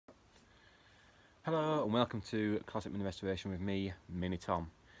Hello and welcome to Classic Mini Restoration with me, Mini Tom.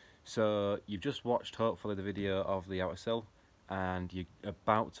 So you've just watched hopefully the video of the outer sill and you're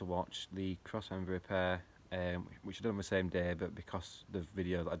about to watch the crossmember repair, which I did on the same day, but because the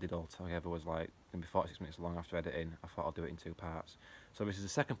video that I did all together was like going to be 46 minutes long after editing, I thought I'll do it in two parts. So this is the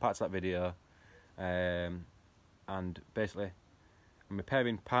second part to that video, and basically I'm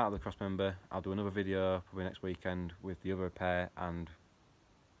repairing part of the crossmember. I'll do another video probably next weekend with the other repair, and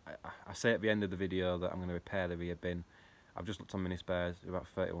I say at the end of the video that I'm going to repair the rear bin. I've just looked on mini spares, about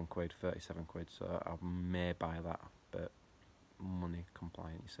 31 quid, 37 quid, so I may buy that, but money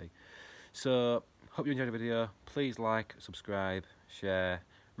compliant, you see. So, hope you enjoyed the video. Please like, subscribe, share,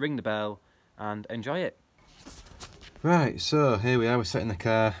 ring the bell, and enjoy it. Right, so here we are, we're setting the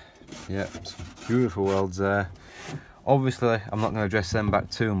car. Yeah, some beautiful welds there. Obviously, I'm not going to dress them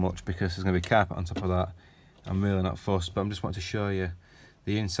back too much because there's going to be carpet on top of that. I'm really not fussed, but I'm just wanting to show you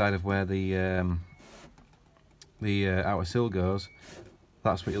the inside of where the outer sill goes.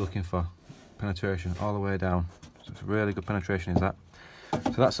 That's what you're looking for, penetration all the way down. So it's really good penetration, is that.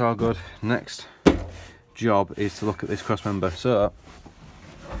 So that's all good. Next job is to look at this crossmember. So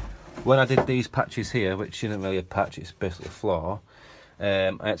when I did these patches here, which isn't really a patch, it's basically a floor,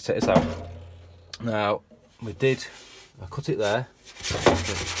 I had to set this out. Now I cut it there. I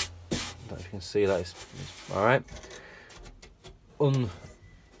don't know if you can see that. It's all right.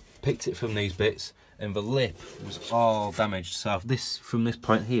 Picked it from these bits, and the lip was all damaged. So this, from this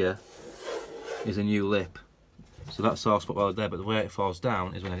point here, is a new lip. So that's all spot welded there, but the way it falls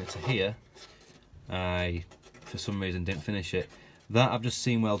down is when I get to here, I, for some reason, didn't finish it. That I've just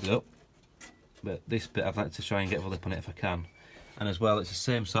seen welded up, but this bit I'd like to try and get the lip on it if I can. And as well, it's the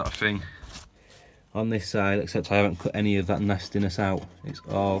same sort of thing on this side, except I haven't cut any of that nastiness out. It's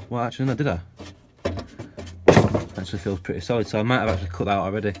all, well actually no, did I? Actually feels pretty solid, so I might have actually cut that out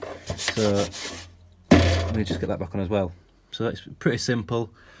already. So let me just get that back on as well. So it's pretty simple,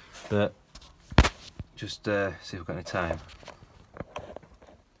 but just see if we've got any time.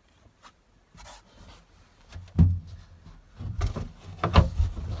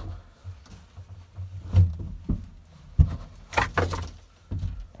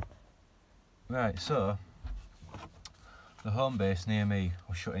 Right, so the home base near me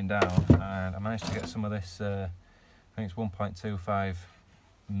was shutting down, and I managed to get some of this, I think it's 1.25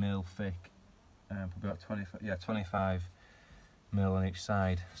 mil thick, probably about 25 mil on each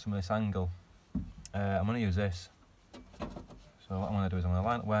side, some of this angle. I'm going to use this. So what I'm going to do is I'm going to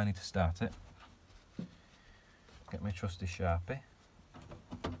line up where I need to start it, get my trusty Sharpie,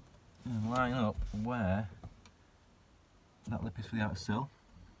 and line up where that lip is for the outer sill.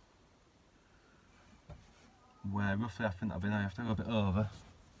 Where roughly I think that'll be now. I have to go a bit over.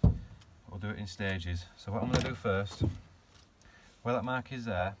 We'll do it in stages. So what I'm going to do first, where that mark is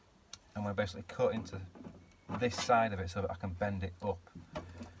there, I'm going to basically cut into this side of it so that I can bend it up.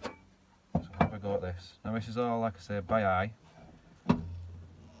 So have a go at this. Now this is all, like I say, by eye.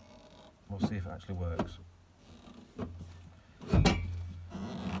 We'll see if it actually works.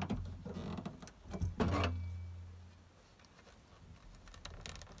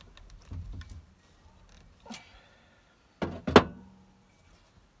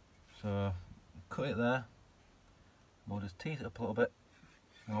 So, cut it there, we'll just tease it up a little bit,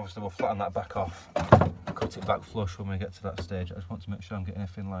 and obviously we'll flatten that back off, cut it back flush when we get to that stage. I just want to make sure I'm getting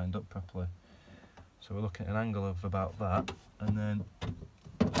everything lined up properly. So we're looking at an angle of about that, and then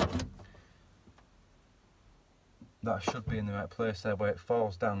that should be in the right place there. Where it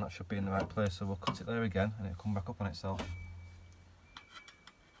falls down, that should be in the right place, so we'll cut it there again and it'll come back up on itself.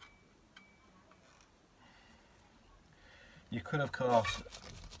 You could, of course,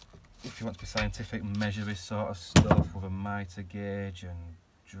 if you want to be scientific, measure this sort of stuff with a mitre gauge and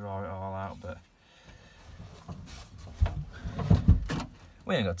draw it all out, but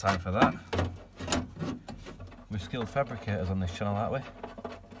we ain't got time for that. We're skilled fabricators on this channel, aren't we?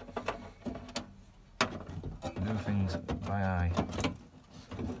 We do things by eye.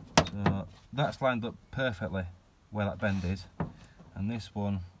 So that's lined up perfectly where that bend is, and this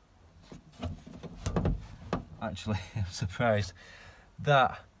one, actually, I'm surprised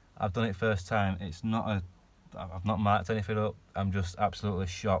that I've done it first time. It's not I've not marked anything up. I'm just absolutely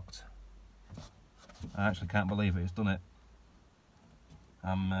shocked. I actually can't believe it's done it.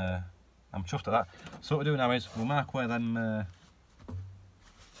 I'm chuffed at that. So what we'll do now is we'll mark where them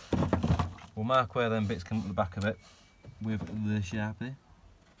bits come up the back of it with the Sharpie.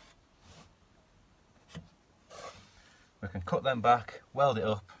 We can cut them back, weld it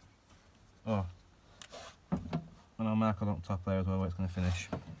up. Oh, and I'll mark on top there as well where it's going to finish.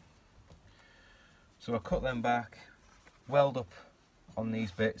 So I'll cut them back, weld up on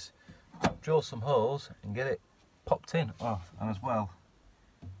these bits, drill some holes and get it popped in. Oh, and as well,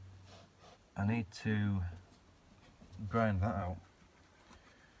 I need to grind that out.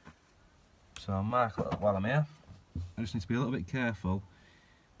 So I'll mark while I'm here. I just need to be a little bit careful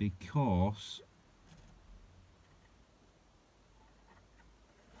because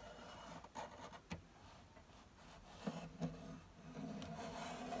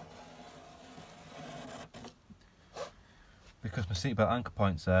my seatbelt anchor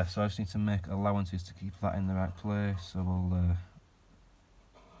point's there, so I just need to make allowances to keep that in the right place. So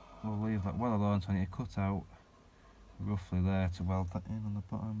we'll leave that well alone, so I need to cut out roughly there to weld that in on the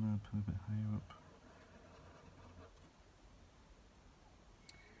bottom, put a bit higher up.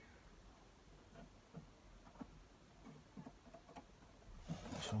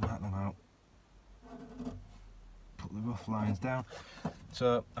 So mark them out, put the rough lines down.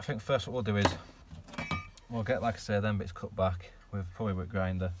 So I think first what we'll do is we'll get, like I say, them bits cut back with probably with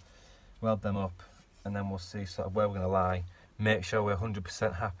grinder, weld them up, and then we'll see sort of where we're going to lie, make sure we're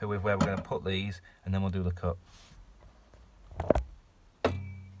 100% happy with where we're going to put these, and then we'll do the cut.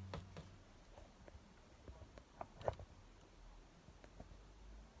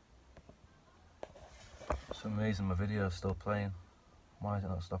 For some reason my video is still playing. Why is it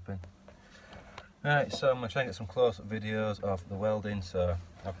not stopping? Right, so I'm going to try and get some close-up videos of the welding. So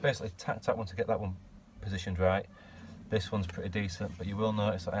I've basically tacked that one to get that one positioned right. This one's pretty decent, but you will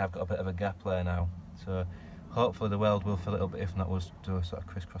notice that I have got a bit of a gap there now. So hopefully the weld will fill it up, but if not, we'll do a sort of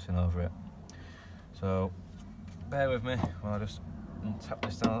crisscrossing over it. So bear with me while I just tap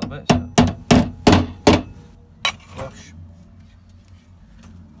this down a little bit. So flush.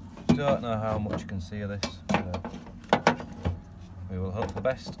 Don't know how much you can see of this. So we will hope for the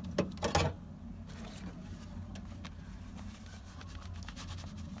best.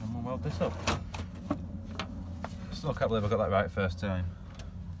 And we'll weld this up. Still can't believe I got that right first time.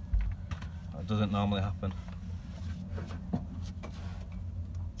 That doesn't normally happen.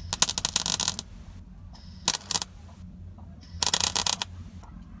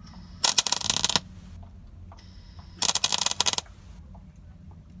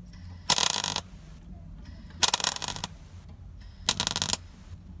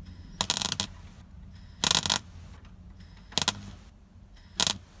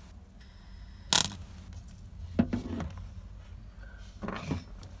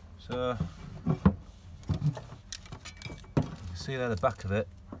 So, you can see there the back of it,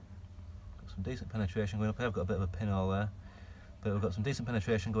 got some decent penetration going up. I've got a bit of a pinhole there, but we've got some decent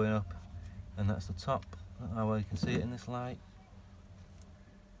penetration going up, and that's the top. I don't know how well you can see it in this light,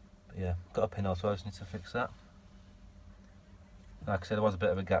 but yeah, got a pinhole, so I just need to fix that. Like I said, there was a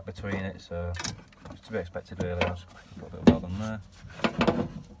bit of a gap between it, so it's to be expected really. I'll just put a bit of weld on there.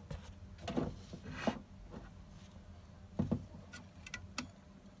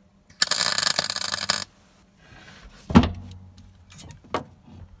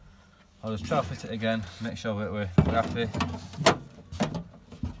 I'll just try to fit it again, make sure that we're happy.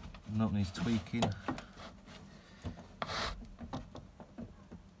 Nothing needs tweaking.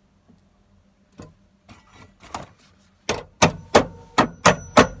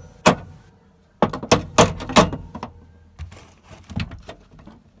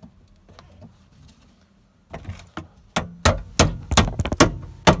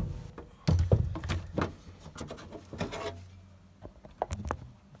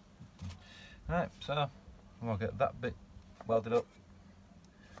 Right, so we'll get that bit welded up.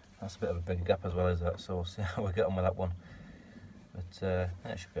 That's a bit of a big gap as well as that, so we'll see how we get on with that one. But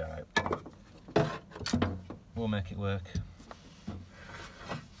it should be alright. We'll make it work.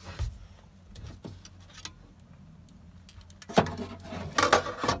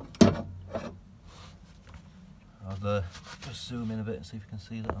 I'll just zoom in a bit and see if you can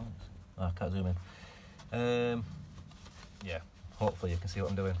see that. Oh, I can't zoom in. Yeah, hopefully you can see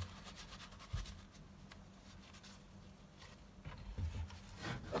what I'm doing.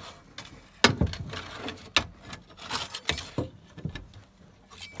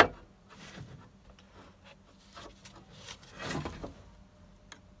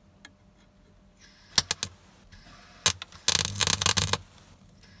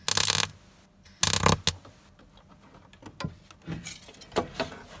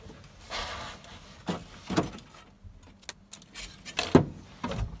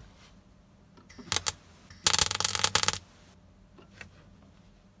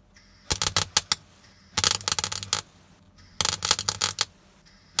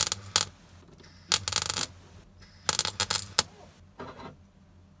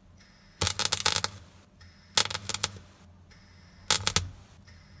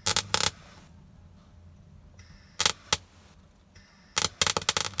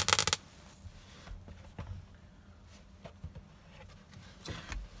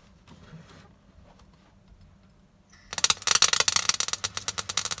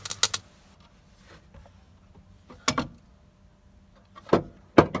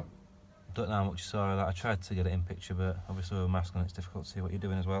 Don't know how much you saw of that. I tried to get it in picture, but obviously with a mask on it's difficult to see what you're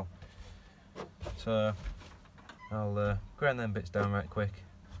doing as well. So I'll grind them bits down right quick,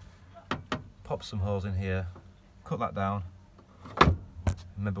 pop some holes in here, cut that down.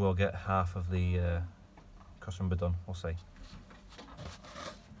 Maybe we'll get half of the crossmember done, we'll see.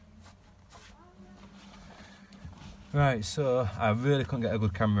 Right, so I really couldn't get a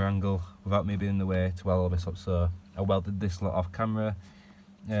good camera angle without me being in the way to weld all this up, so I welded this lot off camera.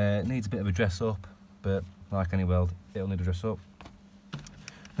 It needs a bit of a dress up, but like any weld, it'll need a dress up.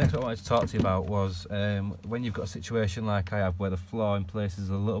 Next what I wanted to talk to you about was when you've got a situation like I have where the floor in places is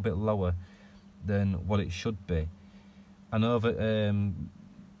a little bit lower than what it should be. I know that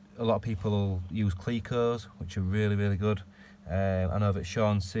a lot of people will use Clecos, which are really good. I know that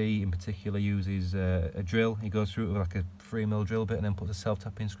Sean C in particular uses a drill. He goes through it with like a 3mm drill bit and then puts a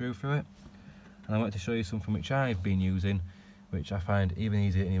self-tapping screw through it. And I wanted to show you something which I've been using, which I find even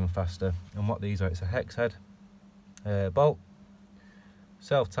easier and even faster. And what these are, it's a hex head bolt,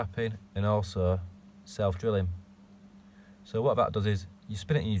 self-tapping and also self-drilling. So what that does is you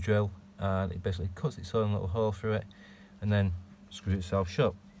spin it in your drill and it basically cuts its own little hole through it and then screws itself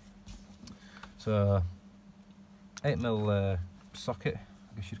shut. So 8mm socket,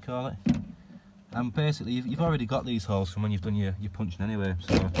 I guess you'd call it. And basically you've already got these holes from when you've done your punching anyway.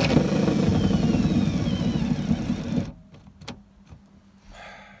 So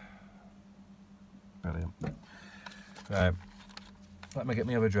brilliant. Right, let me get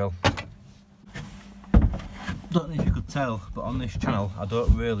my other drill. Don't know if you could tell, but on this channel I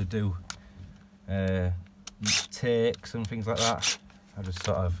don't really do takes and things like that. I just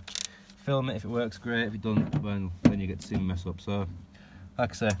sort of film it. If it works, great. If it doesn't, well, then you get to see me mess up. So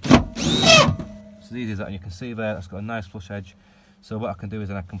like I say, it's as easy as that, and you can see there that's got a nice flush edge. So what I can do is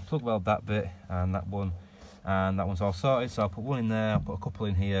then I can plug weld that bit and that one's all sorted. So I'll put one in there, I'll put a couple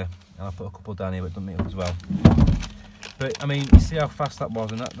in here, and I'll put a couple down here, but it doesn't meet up as well. But I mean, you see how fast that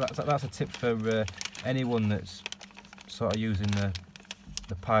was, and that's a tip for anyone that's sort of using the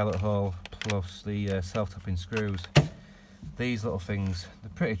pilot hole plus the self-tapping screws. These little things,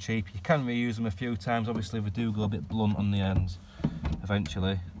 they're pretty cheap. You can reuse them a few times. Obviously they do go a bit blunt on the ends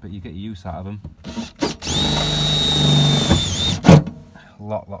eventually, but you get your use out of them. A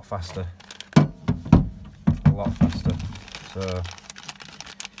lot faster. A lot faster. So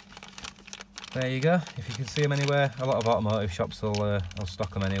there you go. If you can see them anywhere, a lot of automotive shops will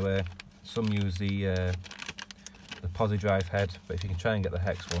stock them anyway. Some use the posi drive head, but if you can try and get the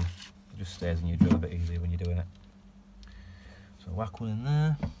hex one, it just stays in your drill a bit easier when you're doing it. So whack one in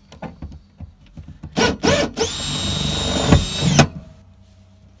there.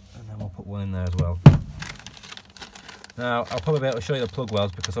 And then we'll put one in there as well. Now I'll probably be able to show you the plug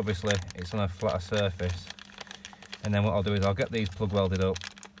welds because obviously it's on a flatter surface. And then what I'll do is I'll get these plug welded up,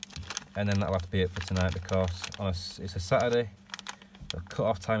 and then that'll have to be it for tonight because it's a Saturday. The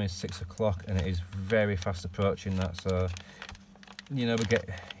cut-off time is 6 o'clock and it is very fast approaching that. So you know we're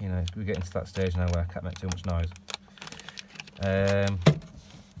getting to that stage now where I can't make too much noise.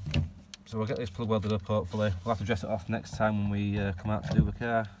 So we'll get this plug welded up hopefully. We'll have to dress it off next time when we come out to do the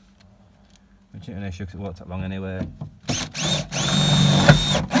car, which isn't an issue because it won't take long anyway.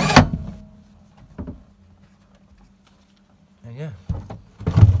 And yeah,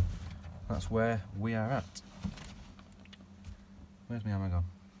 that's where we are at. Where's my hammer gone?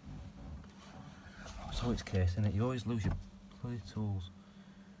 Oh, it's always case, isn't it? You always lose your bloody tools.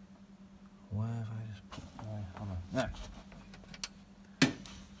 Where have I just put my hammer? There.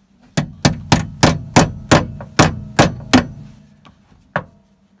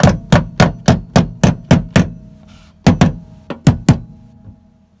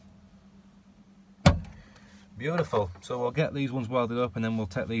 Beautiful. So we'll get these ones welded up and then we'll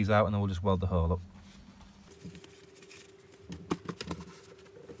take these out and then we'll just weld the hole up.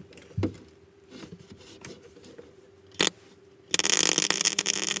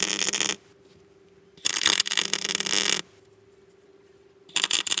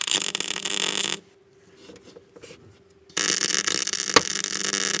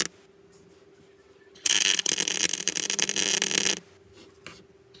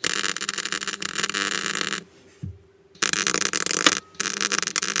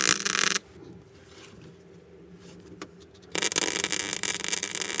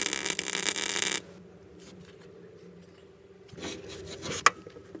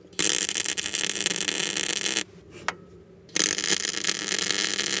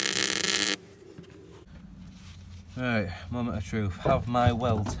 Right, moment of truth. Have my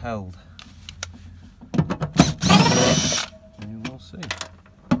welds held? You will see.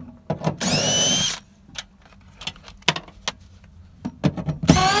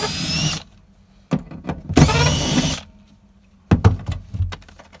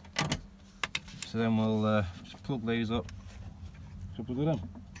 So then we'll just plug these up. So plug it in.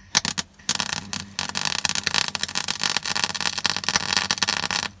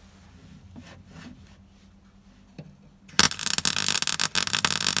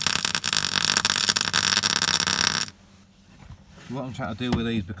 What I'm trying to do with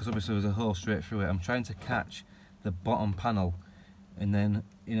these, because obviously there's a hole straight through it, I'm trying to catch the bottom panel and then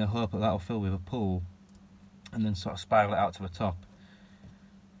in a hope that that'll fill with a pool and then sort of spiral it out to the top.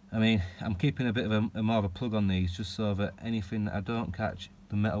 I mean, I'm keeping a bit of a more of a plug on these just so that anything that I don't catch,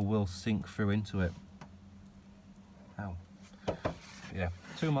 the metal will sink through into it. Ow. Yeah,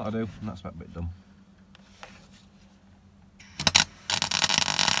 2 more to do and that's that bit done.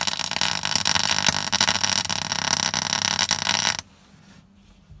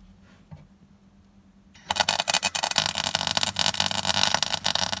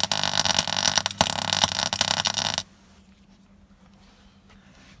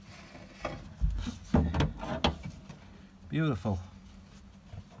 Beautiful.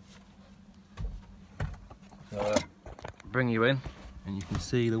 So, bring you in and you can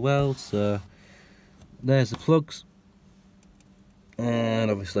see the welds. So there's the plugs and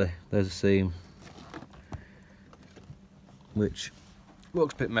obviously there's a seam which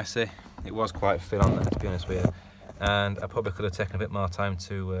looks a bit messy. It was quite thin on there, to be honest with you, and I probably could have taken a bit more time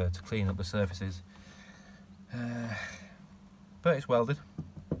to clean up the surfaces, but it's welded,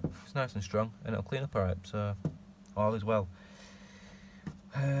 it's nice and strong and it'll clean up alright, so all is well.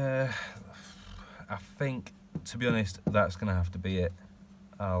 I think, to be honest, that's going to have to be it.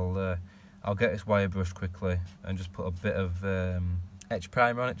 I'll get this wire brushed quickly and just put a bit of etch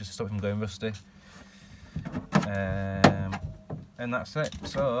primer on it just to stop it from going rusty, and that's it.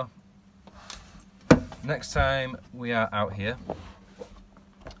 So next time we are out here,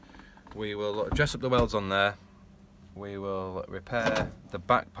 we will dress up the welds on there, we will repair the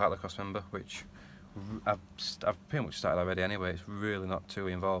back part of the crossmember, which I've pretty much started already anyway. It's really not too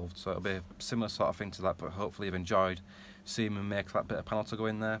involved, so it'll be a similar sort of thing to that, but hopefully you've enjoyed seeing me make that bit of panel to go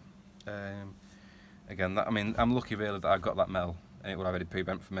in there. Again, I mean, I'm lucky really that I got that metal and it was already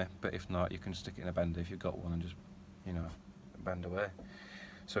pre-bent for me, but if not, you can stick it in a bender if you've got one and just, you know, bend away.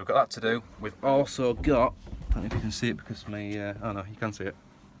 So we've got that to do. We've also got, I don't know if you can see it because my, oh no, you can see it,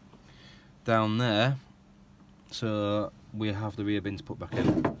 down there, so we have the rear bins put back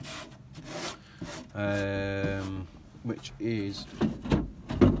in. Which is,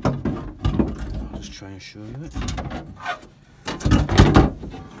 I'll just try and show you it.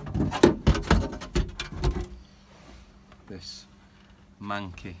 This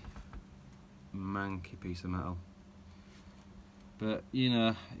manky piece of metal, but you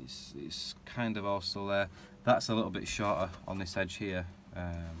know, it's kind of also there. That's a little bit shorter on this edge here.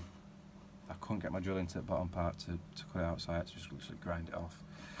 I couldn't get my drill into the bottom part to cut it out, so I had to just literally grind it off.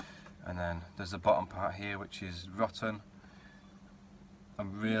 And then there's the bottom part here which is rotten.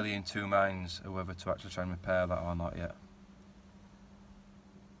 I'm really in two minds of whether to actually try and repair that or not yet.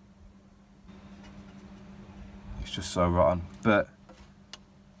 It's just so rotten, but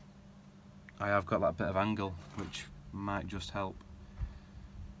I have got that bit of angle which might just help.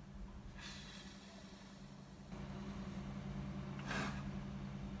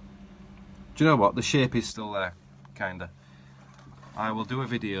 Do you know what? The shape is still there, kinda. I will do a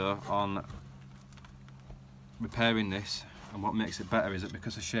video on repairing this, and what makes it better is that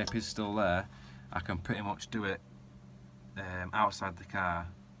because the shape is still there, I can pretty much do it outside the car,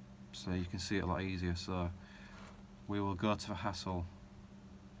 so you can see it a lot easier. So we will go to the hassle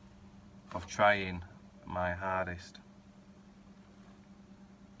of trying my hardest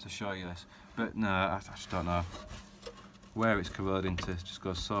to show you this, but no, I just don't know where it's corroding to. It just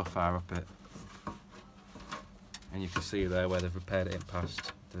goes so far up it. And you can see there where they've repaired it in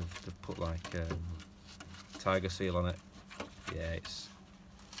past, they've put like tiger seal on it. Yeah, it's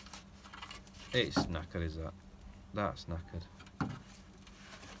knackered, is that? That's knackered.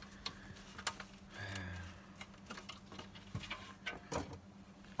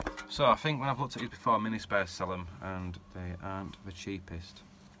 So I think when I've looked at these before, Mini Spares sell them and they aren't the cheapest.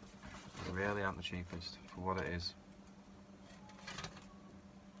 They really aren't the cheapest for what it is.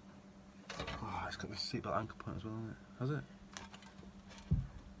 Oh, it's got the seatbelt anchor point as well, hasn't it? Has it?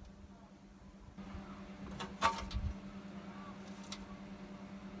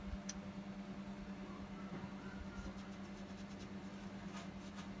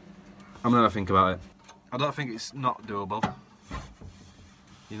 I'm gonna think about it. I don't think it's not doable.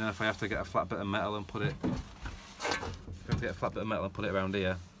 You know, if I have to get a flat bit of metal and put it, around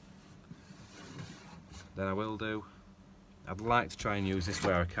here, then I will do. I'd like to try and use this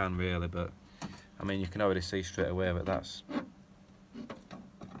where I can really, but I mean, you can already see straight away that that's, I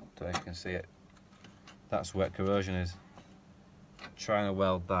don't know if you can see it, that's where corrosion is. Trying to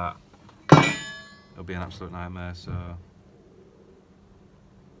weld that, it'll be an absolute nightmare, so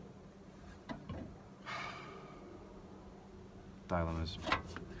dilemmas.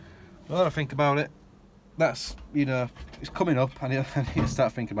 The more I think about it, that's, you know, it's coming up. I need to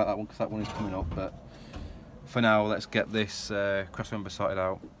start thinking about that one because that one is coming up, but for now let's get this crossmember sorted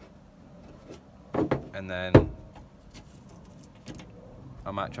out, and then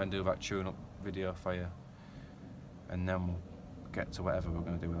I might try and do that tune up video for you, and then we'll get to whatever we're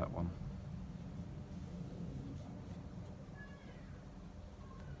going to do with that one.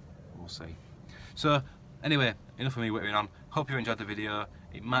 We'll see. So anyway, enough of me whittering on. Hope you enjoyed the video.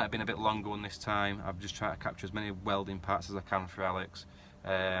 It might have been a bit longer one this time. I've just tried to capture as many welding parts as I can for Alex.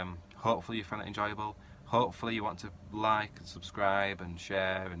 Hopefully you found it enjoyable. Hopefully you want to like and subscribe and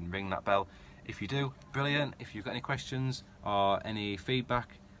share and ring that bell. If you do, brilliant. If you've got any questions or any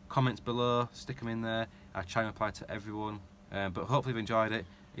feedback, comments below, stick them in there. I try and reply to everyone. But hopefully you've enjoyed it.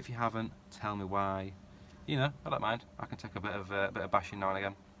 If you haven't, tell me why. You know, I don't mind. I can take a bit of bashing now and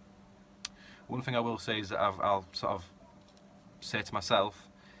again. One thing I will say is that I'll sort of say to myself,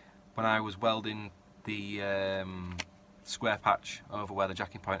 when I was welding the square patch over where the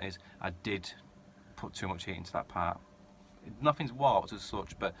jacking point is, I did put too much heat into that part. Nothing's warped as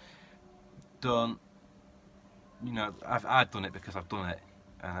such, but don't, you know, I've done it because I've done it,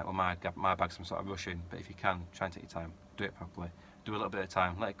 and it my bag's some sort of rushing. But if you can, try and take your time, do it properly, do a little bit of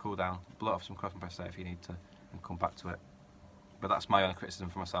time, let it cool down, blow off some cross compressor if you need to, and come back to it. But that's my own criticism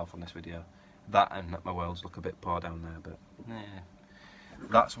for myself on this video. That and that my welds look a bit poor down there, but yeah.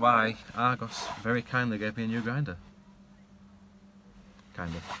 That's why Argos very kindly gave me a new grinder.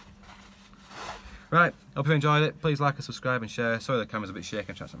 Kind of. Right, hope you enjoyed it. Please like and subscribe and share. Sorry the camera's a bit shaky,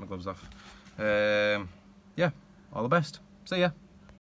 I'm trying to take my gloves off. Yeah, all the best. See ya.